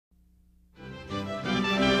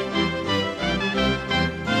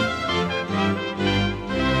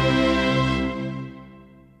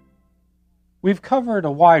We've covered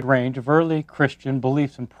a wide range of early Christian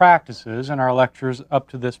beliefs and practices in our lectures up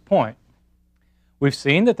to this point. We've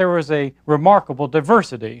seen that there was a remarkable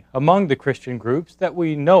diversity among the Christian groups that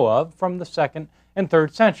we know of from the 2nd and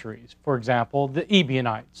 3rd centuries. For example, the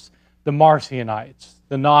Ebionites, the Marcionites,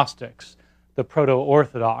 the Gnostics, the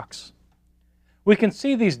Proto-Orthodox. We can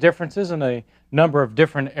see these differences in a number of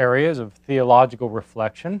different areas of theological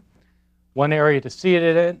reflection. One area to see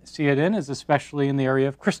it in is especially in the area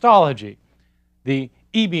of Christology. The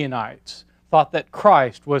Ebionites thought that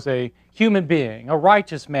Christ was a human being, a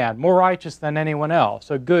righteous man, more righteous than anyone else,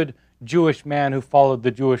 a good Jewish man who followed the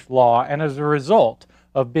Jewish law, and as a result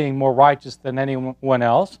of being more righteous than anyone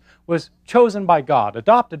else, was chosen by God,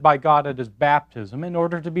 adopted by God at his baptism in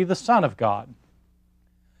order to be the Son of God.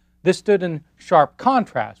 This stood in sharp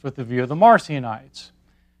contrast with the view of the Marcionites.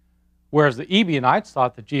 Whereas the Ebionites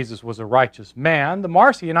thought that Jesus was a righteous man, the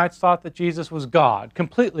Marcionites thought that Jesus was God,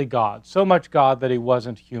 completely God, so much God that he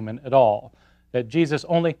wasn't human at all, that Jesus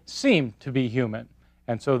only seemed to be human.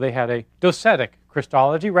 And so they had a docetic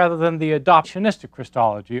Christology rather than the adoptionistic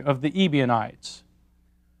Christology of the Ebionites.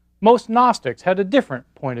 Most Gnostics had a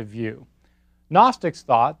different point of view. Gnostics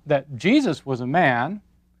thought that Jesus was a man,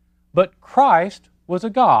 but Christ was a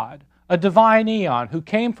God, a divine eon who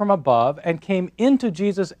came from above and came into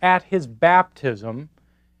Jesus at his baptism,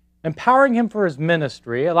 empowering him for his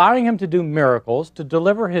ministry, allowing him to do miracles, to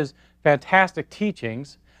deliver his fantastic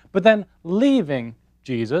teachings, but then leaving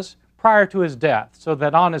Jesus prior to his death, so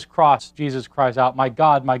that on his cross Jesus cries out, my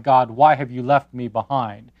God, why have you left me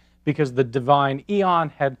behind?" Because the divine eon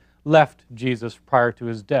had left Jesus prior to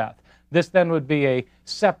his death. This then would be a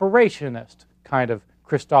separationist kind of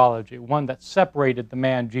Christology, one that separated the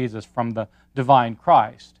man Jesus from the divine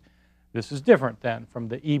Christ. This is different then from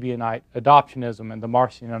the Ebionite adoptionism and the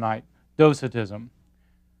Marcionite docetism.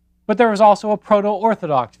 But there was also a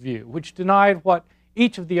Proto-Orthodox view, which denied what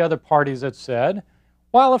each of the other parties had said,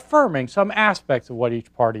 while affirming some aspects of what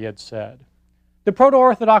each party had said. The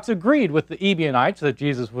Proto-Orthodox agreed with the Ebionites that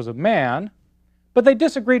Jesus was a man, but they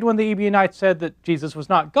disagreed when the Ebionites said that Jesus was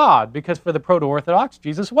not God, because for the Proto-Orthodox,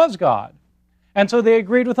 Jesus was God. And so they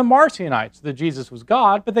agreed with the Marcionites that Jesus was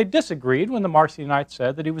God, but they disagreed when the Marcionites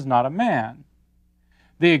said that he was not a man.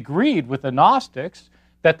 They agreed with the Gnostics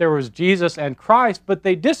that there was Jesus and Christ, but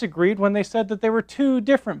they disagreed when they said that they were two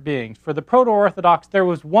different beings. For the Proto-Orthodox, there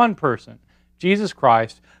was one person, Jesus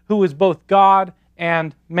Christ, who was both God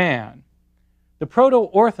and man. The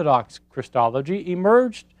Proto-Orthodox Christology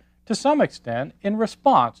emerged to some extent in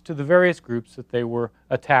response to the various groups that they were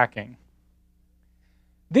attacking.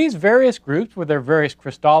 These various groups, with their various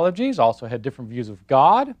Christologies, also had different views of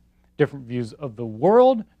God, different views of the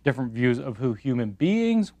world, different views of who human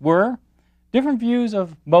beings were, different views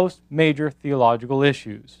of most major theological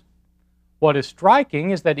issues. What is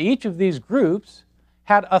striking is that each of these groups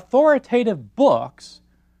had authoritative books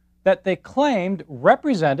that they claimed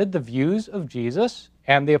represented the views of Jesus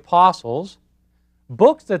and the apostles,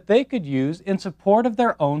 books that they could use in support of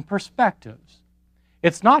their own perspectives.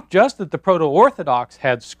 It's not just that the Proto-Orthodox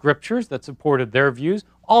had scriptures that supported their views.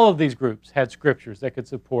 All of these groups had scriptures that could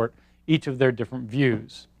support each of their different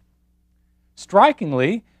views.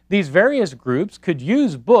 Strikingly, these various groups could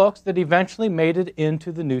use books that eventually made it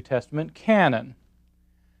into the New Testament canon.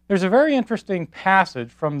 There's a very interesting passage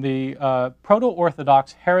from the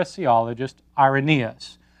Proto-Orthodox heresiologist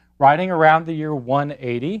Irenaeus, writing around the year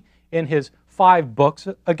 180 in his 5 books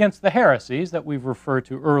against the heresies that we've referred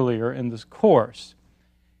to earlier in this course.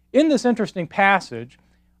 In this interesting passage,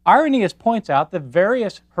 Irenaeus points out that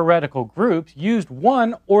various heretical groups used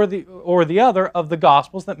one or the other of the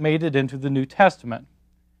Gospels that made it into the New Testament.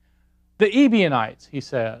 The Ebionites, he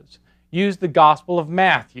says, used the Gospel of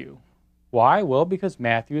Matthew. Why? Well, because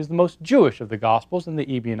Matthew is the most Jewish of the Gospels, and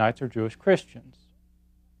the Ebionites are Jewish Christians.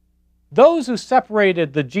 Those who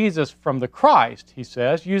separated the Jesus from the Christ, he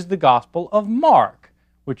says, used the Gospel of Mark,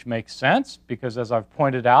 which makes sense because, as I've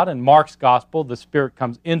pointed out, in Mark's Gospel, the Spirit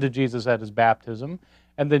comes into Jesus at his baptism,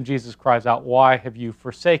 and then Jesus cries out, "Why have you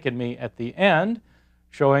forsaken me?" at the end,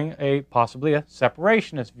 showing possibly a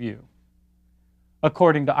separationist view.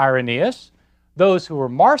 According to Irenaeus, those who were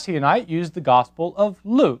Marcionite used the Gospel of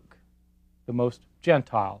Luke, the most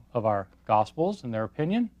Gentile of our Gospels, in their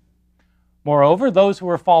opinion. Moreover, those who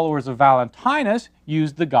were followers of Valentinus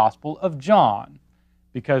used the Gospel of John,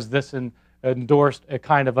 because this endorsed a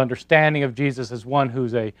kind of understanding of Jesus as one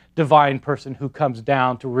who's a divine person who comes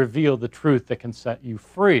down to reveal the truth that can set you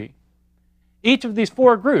free. Each of these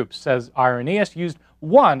 4 groups, says Irenaeus, used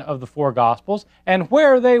one of the 4 Gospels, and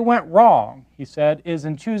where they went wrong, he said, is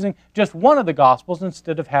in choosing just one of the Gospels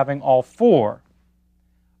instead of having all 4.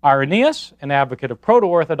 Irenaeus, an advocate of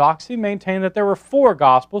proto-orthodoxy, maintained that there were 4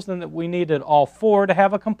 Gospels and that we needed all 4 to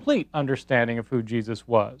have a complete understanding of who Jesus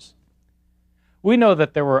was. We know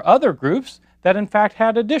that there were other groups that in fact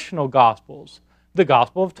had additional Gospels: the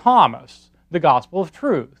Gospel of Thomas, the Gospel of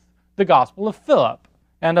Truth, the Gospel of Philip,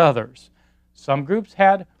 and others. Some groups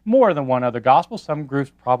had more than one other Gospel. Some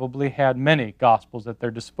groups probably had many Gospels at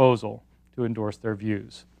their disposal to endorse their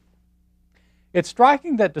views. It's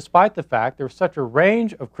striking that despite the fact there was such a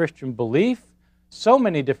range of Christian belief, so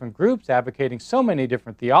many different groups advocating so many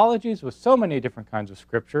different theologies with so many different kinds of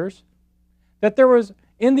scriptures, that there was,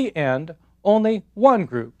 in the end, only one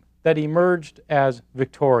group that emerged as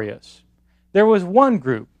victorious. There was one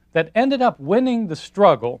group that ended up winning the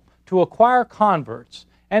struggle to acquire converts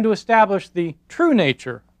and to establish the true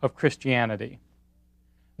nature of Christianity.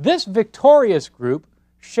 This victorious group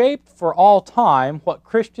shaped for all time what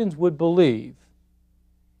Christians would believe,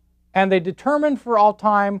 and they determined for all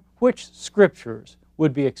time which scriptures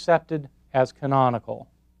would be accepted as canonical.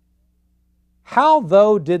 How,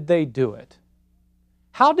 though, did they do it?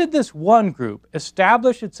 How did this one group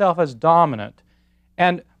establish itself as dominant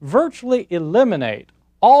and virtually eliminate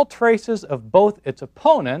all traces of both its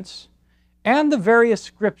opponents and the various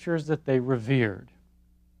scriptures that they revered?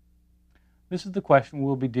 This is the question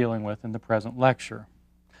we'll be dealing with in the present lecture.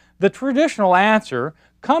 The traditional answer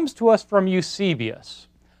comes to us from Eusebius,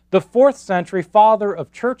 the 4th century father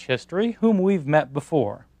of church history, whom we've met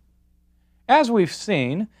before. As we've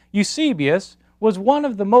seen, Eusebius was one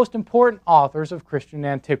of the most important authors of Christian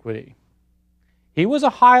antiquity. He was a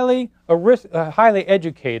highly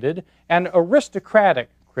educated and aristocratic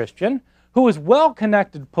Christian who was well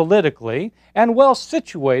connected politically and well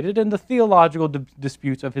situated in the theological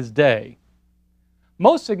disputes of his day.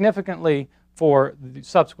 Most significantly for the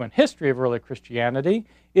subsequent history of early Christianity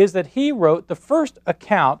is that he wrote the first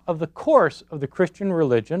account of the course of the Christian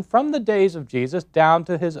religion from the days of Jesus down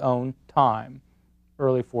to his own time,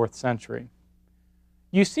 early 4th century.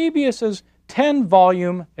 Eusebius's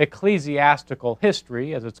 10-volume ecclesiastical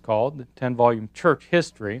history, as it's called, the 10-volume church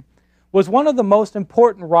history, was one of the most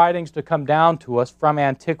important writings to come down to us from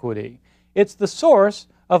antiquity. It's the source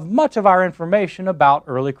of much of our information about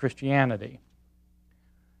early Christianity.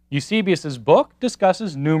 Eusebius's book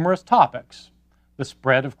discusses numerous topics: the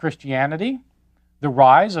spread of Christianity, the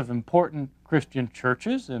rise of important Christian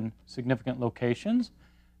churches in significant locations,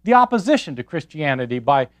 the opposition to Christianity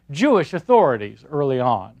by Jewish authorities early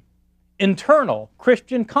on, internal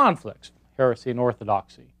Christian conflicts, heresy and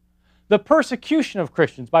orthodoxy, the persecution of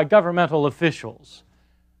Christians by governmental officials.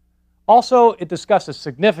 Also, it discusses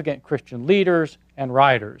significant Christian leaders and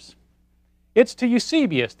writers. It's to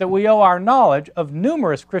Eusebius that we owe our knowledge of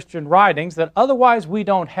numerous Christian writings that otherwise we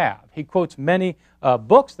don't have. He quotes many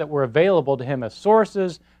books that were available to him as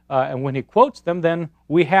sources, and when he quotes them, then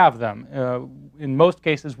we have them. In most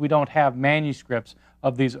cases, we don't have manuscripts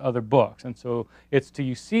of these other books, and so it's to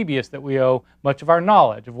Eusebius that we owe much of our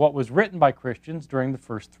knowledge of what was written by Christians during the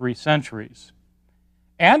first 3 centuries.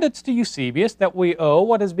 And it's to Eusebius that we owe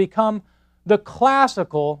what has become the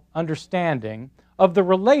classical understanding of the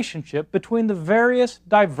relationship between the various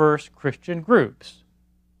diverse Christian groups,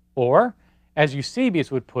 or, as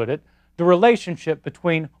Eusebius would put it, the relationship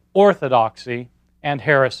between orthodoxy and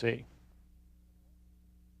heresy.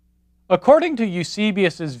 According to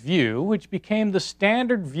Eusebius's view, which became the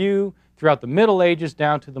standard view throughout the Middle Ages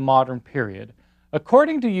down to the modern period,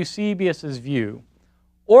 according to Eusebius's view,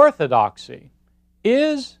 orthodoxy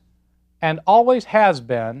is and always has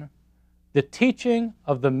been the teaching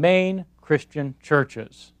of the main Christian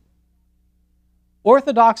churches.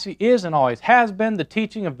 Orthodoxy is and always has been the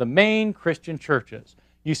teaching of the main Christian churches.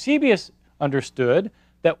 Eusebius understood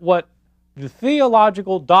that what the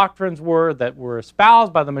theological doctrines were that were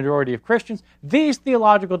espoused by the majority of Christians, these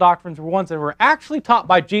theological doctrines were ones that were actually taught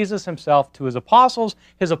by Jesus himself to his apostles.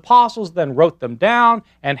 His apostles then wrote them down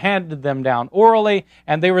and handed them down orally,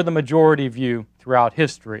 and they were the majority view throughout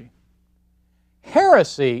history.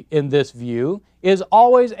 Heresy, in this view, is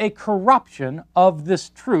always a corruption of this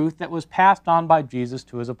truth that was passed on by Jesus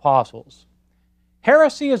to his apostles.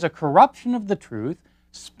 Heresy is a corruption of the truth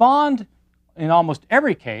spawned, in almost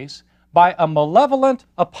every case, by a malevolent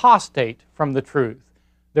apostate from the truth.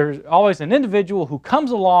 There's always an individual who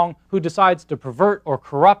comes along who decides to pervert or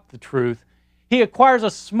corrupt the truth. He acquires a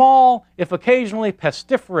small, if occasionally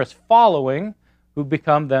pestiferous following, who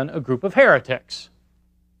become then a group of heretics.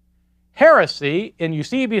 Heresy, in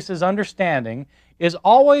Eusebius's understanding, is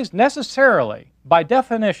always necessarily, by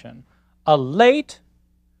definition, a late,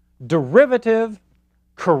 derivative,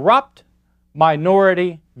 corrupt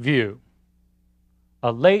minority view.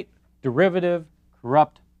 A late, derivative,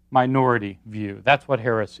 corrupt minority view. That's what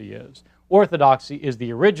heresy is. Orthodoxy is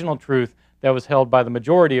the original truth that was held by the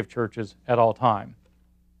majority of churches at all time.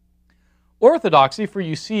 Orthodoxy, for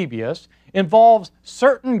Eusebius, involves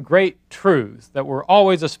certain great truths that were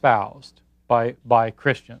always espoused by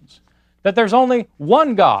Christians. That there's only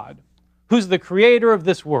one God who's the creator of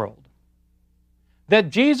this world. That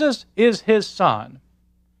Jesus is his Son.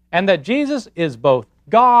 And that Jesus is both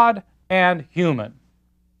God and human.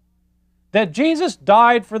 That Jesus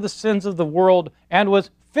died for the sins of the world and was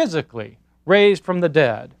physically raised from the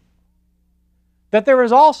dead. That there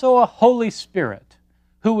is also a Holy Spirit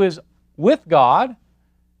who is with God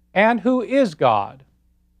and who is God,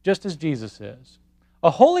 just as Jesus is.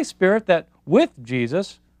 A Holy Spirit that with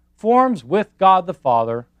Jesus forms with God the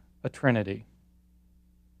Father a Trinity.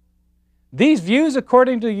 These views,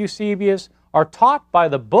 according to Eusebius, are taught by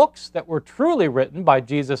the books that were truly written by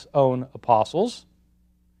Jesus' own apostles.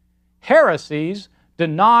 Heresies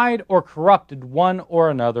denied or corrupted one or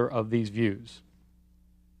another of these views.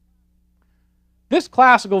 This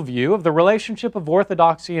classical view of the relationship of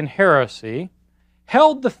orthodoxy and heresy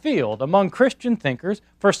held the field among Christian thinkers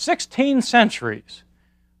for 16 centuries.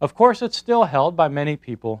 Of course, it's still held by many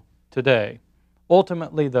people today.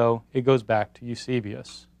 Ultimately, though, it goes back to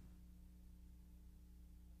Eusebius.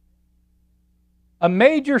 A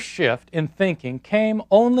major shift in thinking came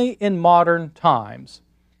only in modern times,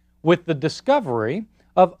 with the discovery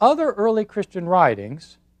of other early Christian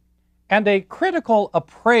writings and a critical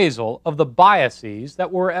appraisal of the biases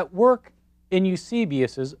that were at work in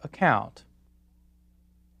Eusebius's account.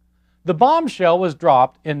 The bombshell was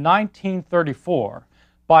dropped in 1934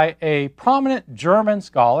 by a prominent German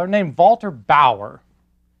scholar named Walter Bauer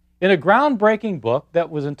in a groundbreaking book that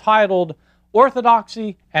was entitled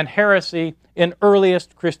Orthodoxy and Heresy in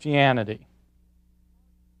Earliest Christianity.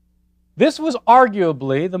 This was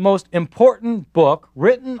arguably the most important book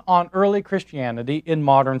written on early Christianity in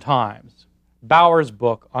modern times, Bauer's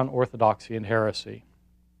book on orthodoxy and heresy.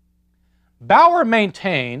 Bauer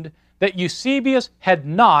maintained that Eusebius had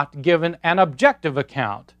not given an objective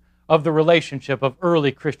account of the relationship of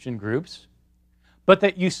early Christian groups, but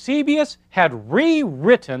that Eusebius had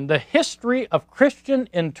rewritten the history of Christian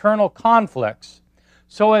internal conflicts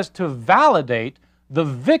so as to validate the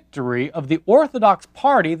victory of the Orthodox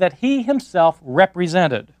party that he himself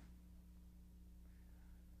represented.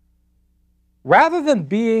 Rather than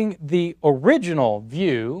being the original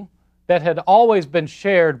view that had always been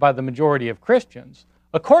shared by the majority of Christians,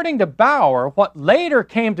 according to Bauer, what later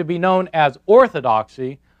came to be known as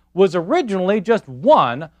orthodoxy was originally just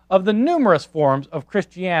one of the numerous forms of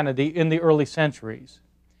Christianity in the early centuries.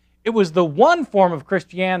 It was the one form of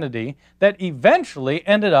Christianity that eventually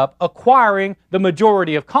ended up acquiring the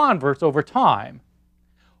majority of converts over time.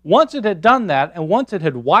 Once it had done that, and once it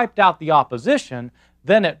had wiped out the opposition,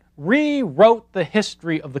 then it rewrote the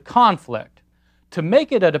history of the conflict to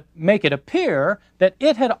make it appear that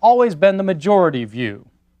it had always been the majority view.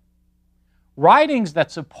 Writings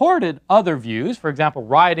that supported other views, for example,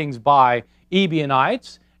 writings by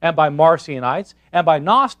Ebionites and by Marcionites and by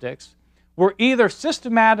Gnostics, were either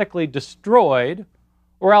systematically destroyed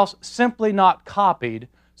or else simply not copied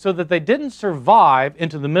so that they didn't survive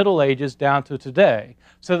into the Middle Ages down to today,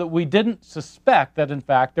 so that we didn't suspect that, in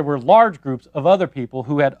fact, there were large groups of other people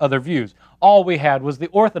who had other views. All we had was the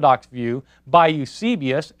Orthodox view by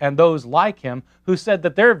Eusebius and those like him who said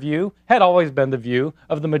that their view had always been the view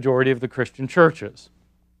of the majority of the Christian churches.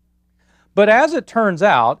 But as it turns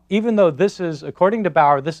out, even though this is, according to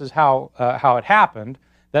Bauer, this is how it happened,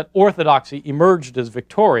 that orthodoxy emerged as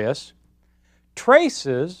victorious,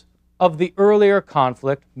 traces of the earlier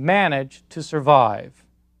conflict managed to survive.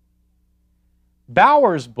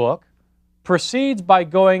 Bauer's book proceeds by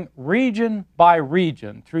going region by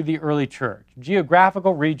region through the early church,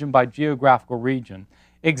 geographical region by geographical region,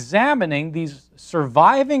 examining these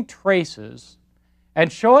surviving traces and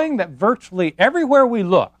showing that virtually everywhere we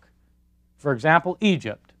look, for example,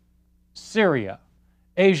 Egypt, Syria,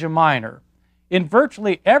 Asia Minor, in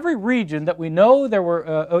virtually every region that we know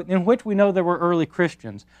in which we know there were early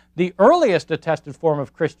Christians, the earliest attested form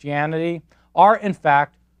of Christianity are, in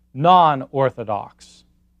fact, non-Orthodox.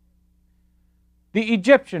 The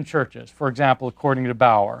Egyptian churches, for example, according to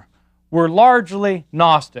Bauer, were largely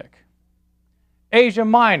Gnostic. Asia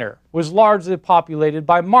Minor was largely populated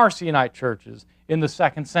by Marcionite churches in the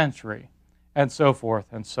 2nd century, and so forth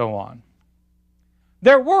and so on.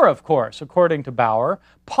 There were, of course, according to Bauer,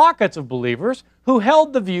 pockets of believers who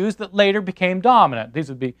held the views that later became dominant. These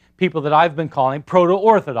would be people that I've been calling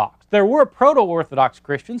proto-Orthodox. There were proto-Orthodox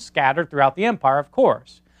Christians scattered throughout the empire, of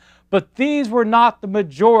course. But these were not the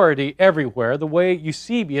majority everywhere, the way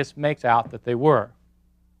Eusebius makes out that they were.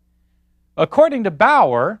 According to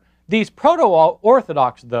Bauer, these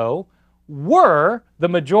proto-Orthodox, though, were the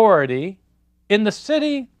majority in the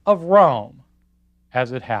city of Rome,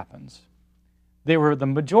 as it happens. They were the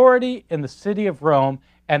majority in the city of Rome,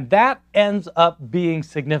 and that ends up being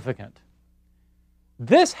significant.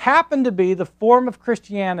 This happened to be the form of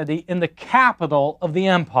Christianity in the capital of the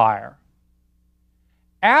empire.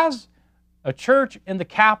 As a church in the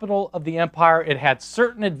capital of the empire, it had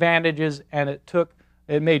certain advantages, and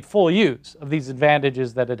it made full use of these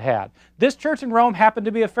advantages that it had. This church in Rome happened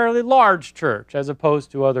to be a fairly large church as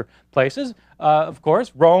opposed to other places. Of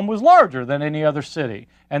course, Rome was larger than any other city,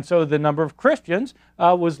 and so the number of Christians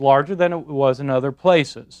was larger than it was in other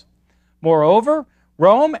places. Moreover,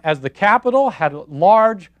 Rome, as the capital, had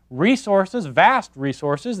large resources, vast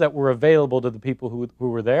resources that were available to the people who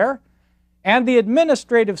were there, and the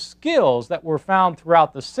administrative skills that were found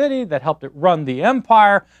throughout the city that helped it run the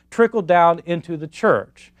empire trickled down into the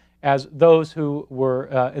church as those who were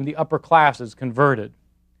in the upper classes converted.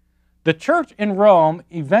 The church in Rome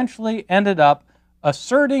eventually ended up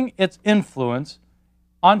asserting its influence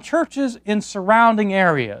on churches in surrounding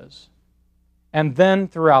areas and then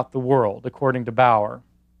throughout the world, according to Bauer.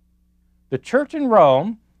 The church in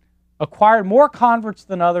Rome acquired more converts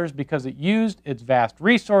than others because it used its vast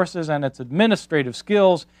resources and its administrative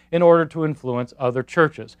skills in order to influence other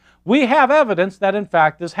churches. We have evidence that, in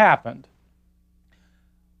fact, this happened.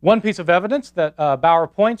 One piece of evidence that Bauer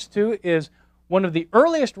points to is one of the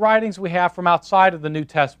earliest writings we have from outside of the New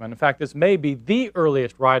Testament. In fact, this may be the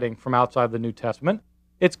earliest writing from outside the New Testament.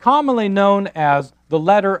 It's commonly known as the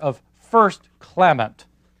letter of 1 Clement.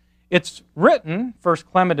 It's written, 1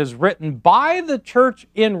 Clement is written by the church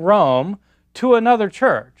in Rome to another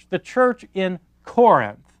church, the church in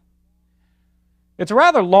Corinth. It's a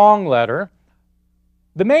rather long letter.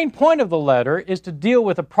 The main point of the letter is to deal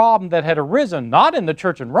with a problem that had arisen not in the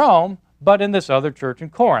church in Rome, but in this other church in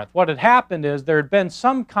Corinth. What had happened is there had been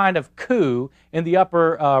some kind of coup in the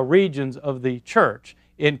upper regions of the church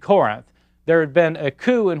in Corinth. There had been a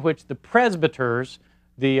coup in which the presbyters,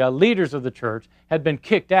 the leaders of the church, had been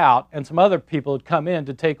kicked out, and some other people had come in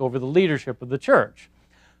to take over the leadership of the church.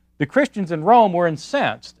 The Christians in Rome were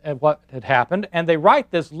incensed at what had happened, and they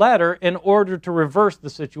write this letter in order to reverse the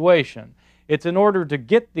situation. It's in order to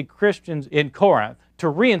get the Christians in Corinth to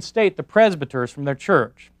reinstate the presbyters from their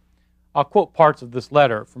church. I'll quote parts of this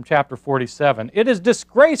letter from chapter 47. "It is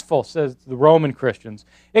disgraceful," says the Roman Christians,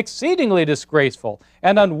 "exceedingly disgraceful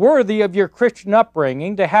and unworthy of your Christian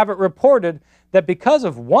upbringing to have it reported that because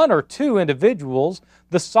of one or two individuals,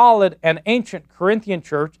 the solid and ancient Corinthian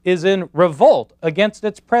church is in revolt against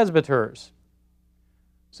its presbyters."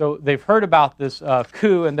 So they've heard about this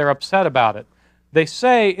coup and they're upset about it. They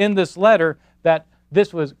say in this letter that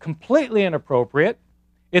this was completely inappropriate.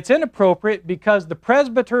 It's inappropriate because the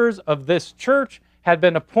presbyters of this church had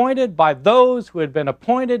been appointed by those who had been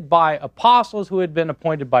appointed by apostles who had been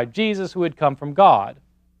appointed by Jesus, who had come from God.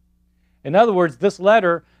 In other words, this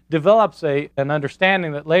letter develops an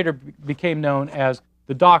understanding that later became known as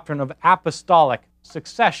the doctrine of apostolic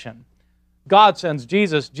succession. God sends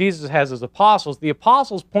Jesus, Jesus has his apostles. The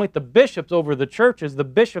apostles point the bishops over the churches, the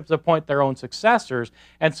bishops appoint their own successors.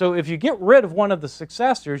 And so if you get rid of one of the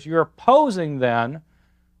successors, you're opposing then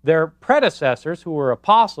their predecessors, who were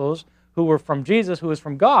apostles, who were from Jesus, who was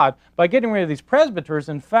from God. By getting rid of these presbyters,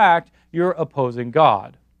 in fact, you're opposing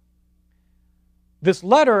God. This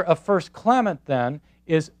letter of 1 Clement, then,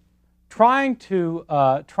 is trying to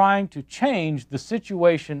change the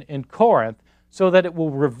situation in Corinth so that it will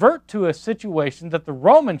revert to a situation that the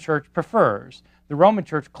Roman church prefers. The Roman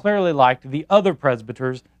church clearly liked the other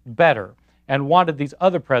presbyters better and wanted these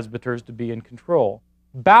other presbyters to be in control.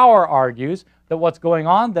 Bauer argues that what's going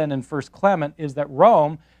on then in 1 Clement is that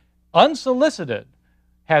Rome, unsolicited,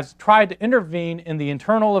 has tried to intervene in the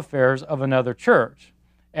internal affairs of another church.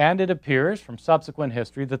 And it appears from subsequent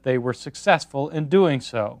history that they were successful in doing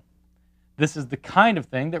so. This is the kind of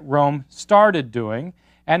thing that Rome started doing,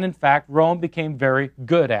 and in fact Rome became very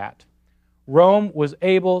good at. Rome was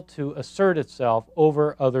able to assert itself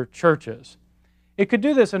over other churches. It could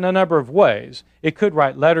do this in a number of ways. It could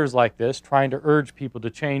write letters like this, trying to urge people to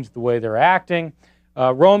change the way they're acting.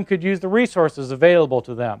 Rome could use the resources available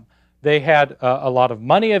to them. They had a lot of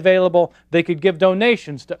money available. They could give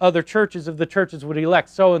donations to other churches if the churches would elect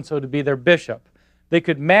so-and-so to be their bishop. They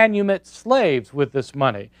could manumit slaves with this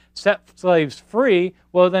money. Set slaves free,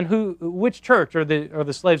 well then which church are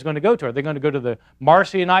the slaves going to go to? Are they going to go to the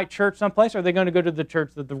Marcionite church someplace, or are they going to go to the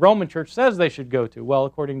church that the Roman church says they should go to? Well,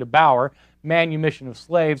 according to Bauer, manumission of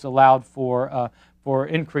slaves allowed for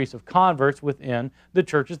increase of converts within the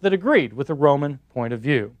churches that agreed with the Roman point of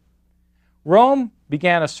view. Rome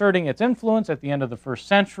began asserting its influence at the end of the first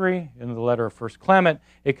century. In the letter of 1 Clement,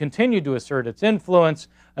 it continued to assert its influence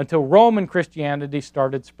until Roman Christianity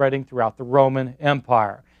started spreading throughout the Roman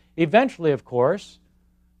Empire. Eventually, of course,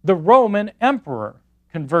 the Roman emperor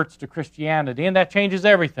converts to Christianity, and that changes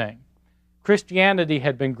everything. Christianity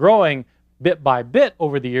had been growing bit by bit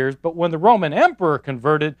over the years, but when the Roman emperor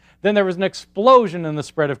converted, then there was an explosion in the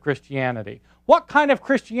spread of Christianity. What kind of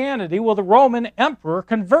Christianity will the Roman emperor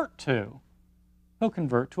convert to? He'll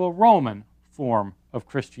convert to a Roman form of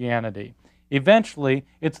Christianity. Eventually,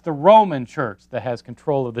 it's the Roman Church that has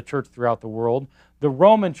control of the church throughout the world. The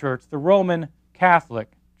Roman Church, the Roman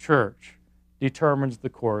Catholic Church, determines the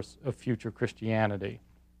course of future Christianity.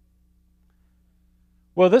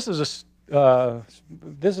 Well, this is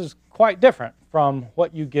quite different from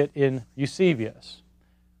what you get in Eusebius.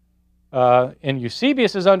 In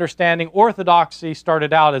Eusebius' understanding, orthodoxy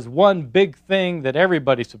started out as one big thing that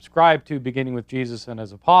everybody subscribed to, beginning with Jesus and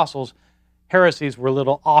his apostles. Heresies were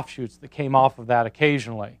little offshoots that came off of that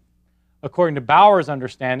occasionally. According to Bauer's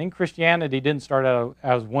understanding, Christianity didn't start out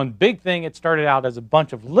as one big thing. It started out as a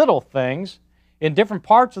bunch of little things in different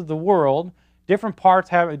parts of the world. Different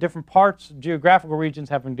parts, geographical regions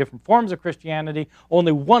having different forms of Christianity,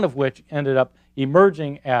 only one of which ended up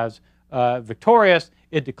emerging as victorious.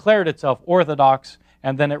 It declared itself orthodox,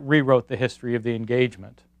 and then it rewrote the history of the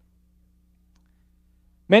engagement.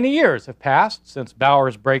 Many years have passed since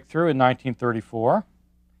Bauer's breakthrough in 1934,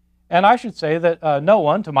 and I should say that no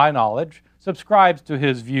one, to my knowledge, subscribes to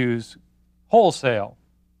his views wholesale.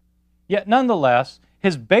 Yet nonetheless,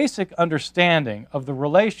 his basic understanding of the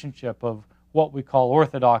relationship of what we call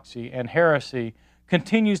orthodoxy and heresy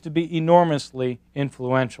continues to be enormously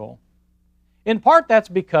influential. In part, that's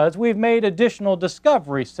because we've made additional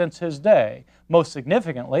discoveries since his day, most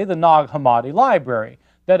significantly the Nag Hammadi library,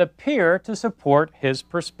 that appear to support his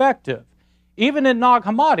perspective. Even in Nag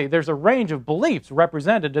Hammadi, there's a range of beliefs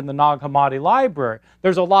represented in the Nag Hammadi library.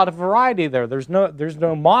 There's a lot of variety there. There's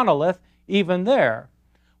no monolith even there.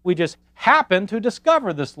 We just happened to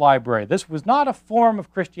discover this library. This was not a form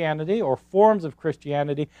of Christianity or forms of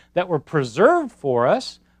Christianity that were preserved for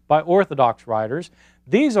us by Orthodox writers.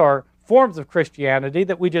 These are forms of Christianity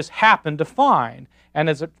that we just happened to find. And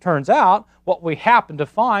as it turns out, what we happened to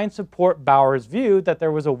find support Bauer's view that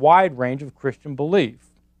there was a wide range of Christian belief.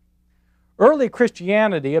 Early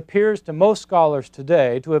Christianity appears to most scholars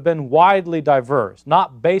today to have been widely diverse,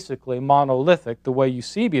 not basically monolithic the way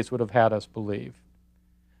Eusebius would have had us believe.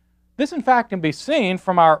 This, in fact, can be seen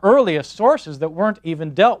from our earliest sources that weren't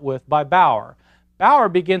even dealt with by Bauer. Bauer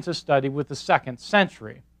begins his study with the 2nd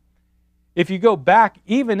century. If you go back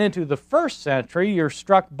even into the 1st century, you're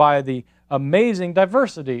struck by the amazing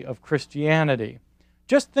diversity of Christianity.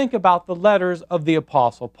 Just think about the letters of the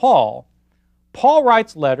Apostle Paul. Paul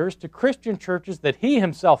writes letters to Christian churches that he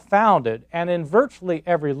himself founded, and in virtually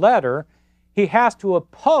every letter, he has to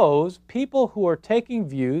oppose people who are taking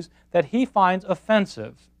views that he finds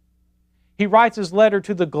offensive. He writes his letter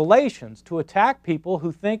to the Galatians to attack people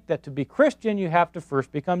who think that to be Christian you have to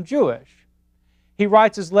first become Jewish. He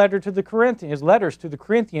writes his letters to the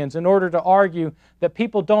Corinthians in order to argue that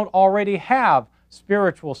people don't already have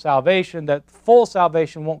spiritual salvation, that full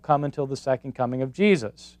salvation won't come until the second coming of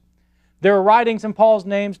Jesus. There are writings in Paul's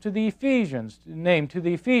names to the Ephesians,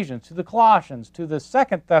 to the Colossians, to the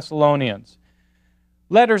 2nd Thessalonians.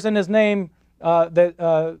 Letters in his name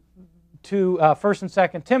to 1st and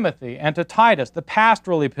 2nd Timothy and to Titus, the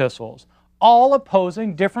pastoral epistles, all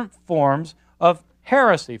opposing different forms of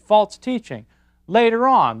heresy, false teaching. Later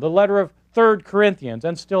on, the letter of 3rd Corinthians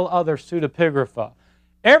and still other pseudepigrapha.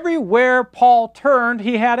 Everywhere Paul turned,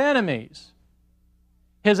 he had enemies.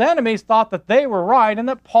 His enemies thought that they were right and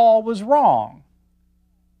that Paul was wrong.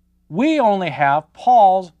 We only have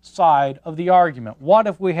Paul's side of the argument. What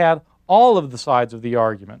if we had all of the sides of the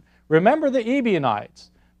argument? Remember the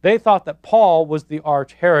Ebionites. They thought that Paul was the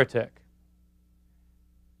arch heretic.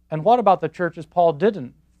 And what about the churches Paul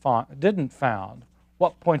didn't found?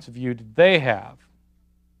 What points of view did they have?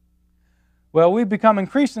 Well, we've become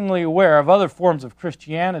increasingly aware of other forms of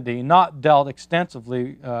Christianity not dealt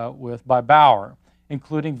extensively with by Bauer,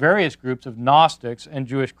 including various groups of Gnostics and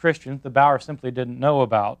Jewish Christians that Bauer simply didn't know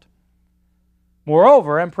about.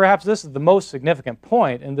 Moreover, and perhaps this is the most significant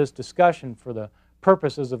point in this discussion for the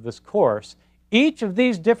purposes of this course, each of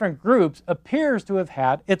these different groups appears to have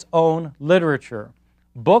had its own literature,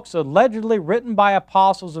 books allegedly written by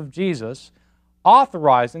apostles of Jesus,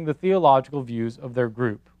 authorizing the theological views of their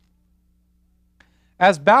group.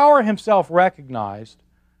 As Bauer himself recognized,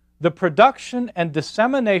 the production and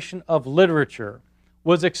dissemination of literature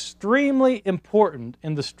was extremely important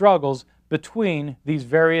in the struggles between these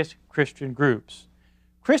various Christian groups.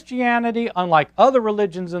 Christianity, unlike other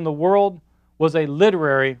religions in the world, was a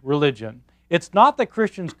literary religion. It's not that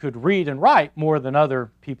Christians could read and write more than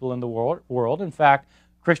other people in the world. In fact,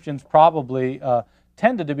 Christians probably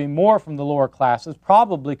tended to be more from the lower classes,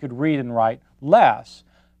 probably could read and write less.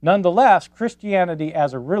 Nonetheless, Christianity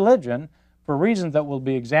as a religion, for reasons that we'll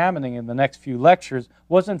be examining in the next few lectures,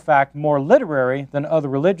 was in fact more literary than other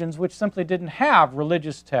religions, which simply didn't have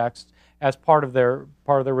religious texts as part of their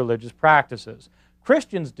religious practices.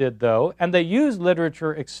 Christians did, though, and they used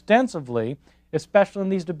literature extensively, especially in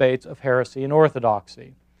these debates of heresy and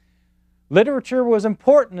orthodoxy. Literature was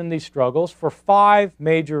important in these struggles for 5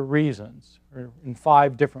 major reasons, or in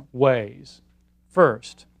 5 different ways.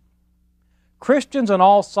 First, Christians on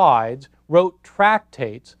all sides wrote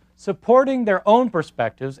tractates supporting their own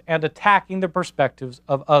perspectives and attacking the perspectives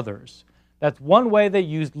of others. That's one way they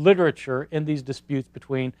used literature in these disputes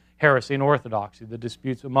between heresy and orthodoxy, the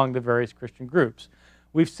disputes among the various Christian groups.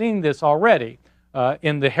 We've seen this already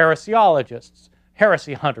in the heresiologists,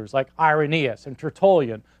 heresy hunters like Irenaeus and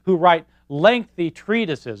Tertullian, who write lengthy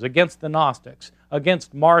treatises against the Gnostics,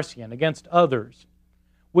 against Marcion, against others.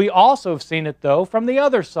 We also have seen it, though, from the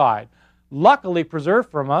other side. Luckily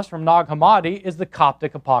preserved from us from Nag Hammadi is the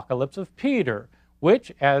Coptic Apocalypse of Peter,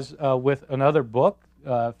 which, as with another book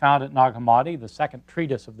found at Nag Hammadi, the second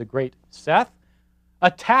treatise of the great Seth,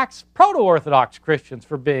 attacks proto-Orthodox Christians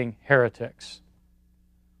for being heretics.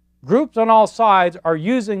 Groups on all sides are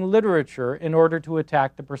using literature in order to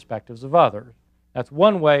attack the perspectives of others. That's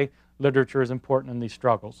one way literature is important in these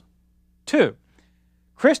struggles. 2,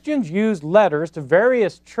 Christians used letters to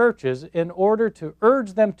various churches in order to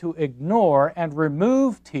urge them to ignore and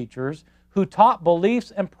remove teachers who taught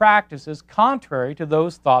beliefs and practices contrary to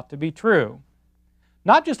those thought to be true.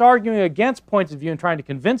 Not just arguing against points of view and trying to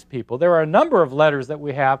convince people. There are a number of letters that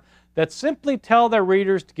we have that simply tell their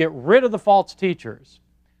readers to get rid of the false teachers.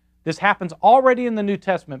 This happens already in the New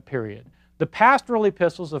Testament period. The pastoral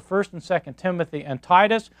epistles of 1st and 2nd Timothy and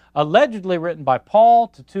Titus, allegedly written by Paul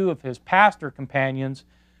to 2 of his pastor companions,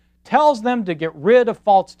 tells them to get rid of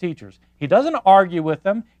false teachers. He doesn't argue with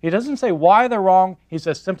them. He doesn't say why they're wrong. He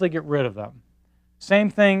says simply get rid of them. Same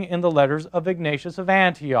thing in the letters of Ignatius of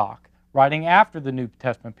Antioch, writing after the New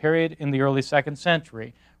Testament period in the early 2nd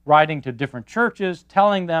century, writing to different churches,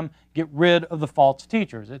 telling them get rid of the false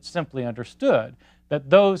teachers. It's simply understood that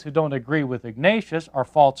those who don't agree with Ignatius are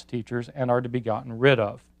false teachers and are to be gotten rid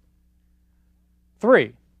of.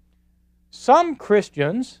 3, some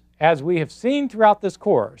Christians, as we have seen throughout this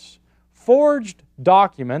course, forged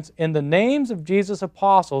documents in the names of Jesus'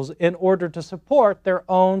 apostles in order to support their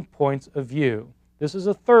own points of view. This is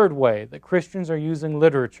a 3rd way that Christians are using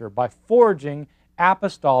literature, by forging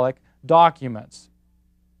apostolic documents.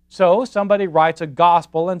 So somebody writes a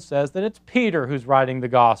gospel and says that it's Peter who's writing the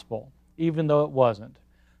gospel, even though it wasn't.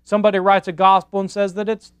 Somebody writes a gospel and says that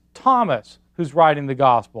it's Thomas who's writing the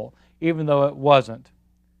gospel, even though it wasn't.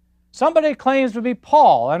 Somebody claims to be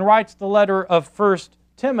Paul and writes the letter of 1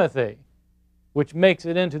 Timothy, which makes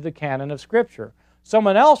it into the canon of Scripture.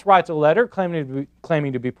 Someone else writes a letter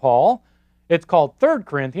claiming to be Paul. It's called 3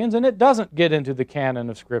 Corinthians, and it doesn't get into the canon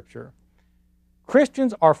of Scripture.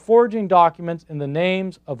 Christians are forging documents in the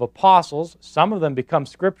names of apostles. Some of them become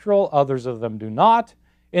scriptural, others of them do not,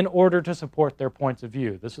 in order to support their points of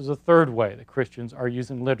view. This is a 3rd way that Christians are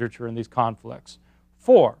using literature in these conflicts.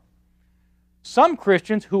 4, some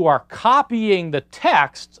Christians who are copying the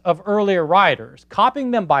texts of earlier writers,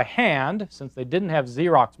 copying them by hand, since they didn't have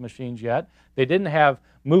Xerox machines yet, they didn't have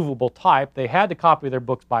movable type, they had to copy their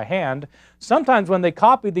books by hand. Sometimes when they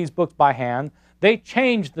copied these books by hand, they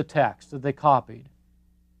changed the text that they copied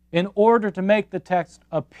in order to make the text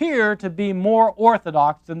appear to be more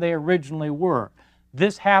orthodox than they originally were.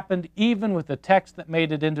 This happened even with the text that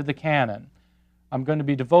made it into the canon. I'm going to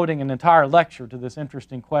be devoting an entire lecture to this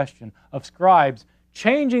interesting question of scribes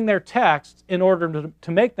changing their texts in order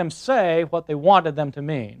to make them say what they wanted them to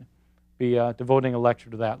mean. Be devoting a lecture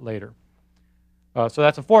to that later. So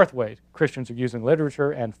that's a 4th way Christians are using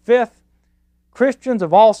literature. And 5th, Christians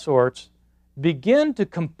of all sorts begin to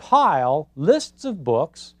compile lists of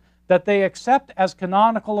books that they accept as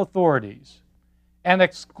canonical authorities and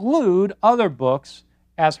exclude other books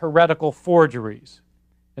as heretical forgeries.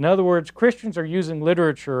 In other words, Christians are using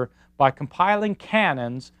literature by compiling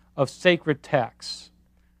canons of sacred texts.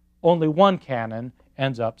 Only one canon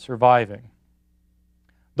ends up surviving.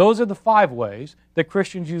 Those are the 5 ways that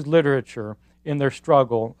Christians use literature in their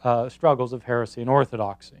struggles of heresy and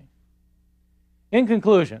orthodoxy. In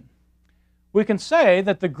conclusion, we can say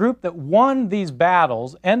that the group that won these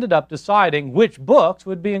battles ended up deciding which books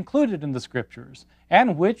would be included in the Scriptures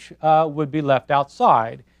and which would be left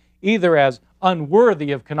outside, either as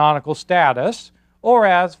unworthy of canonical status or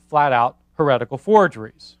as flat-out heretical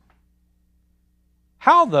forgeries.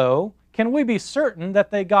 How, though, can we be certain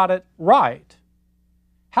that they got it right?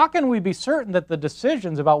 How can we be certain that the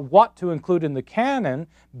decisions about what to include in the canon,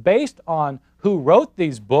 based on who wrote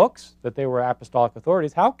these books, that they were apostolic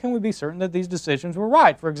authorities, how can we be certain that these decisions were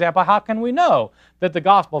right? For example, how can we know that the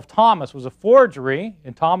Gospel of Thomas was a forgery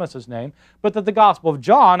in Thomas's name, but that the Gospel of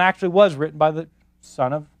John actually was written by the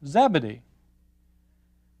son of Zebedee?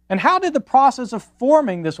 And how did the process of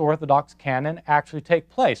forming this Orthodox canon actually take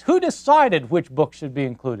place? Who decided which books should be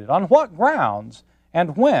included? On what grounds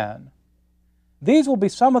and when? These will be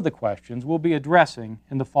some of the questions we'll be addressing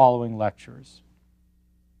in the following lectures.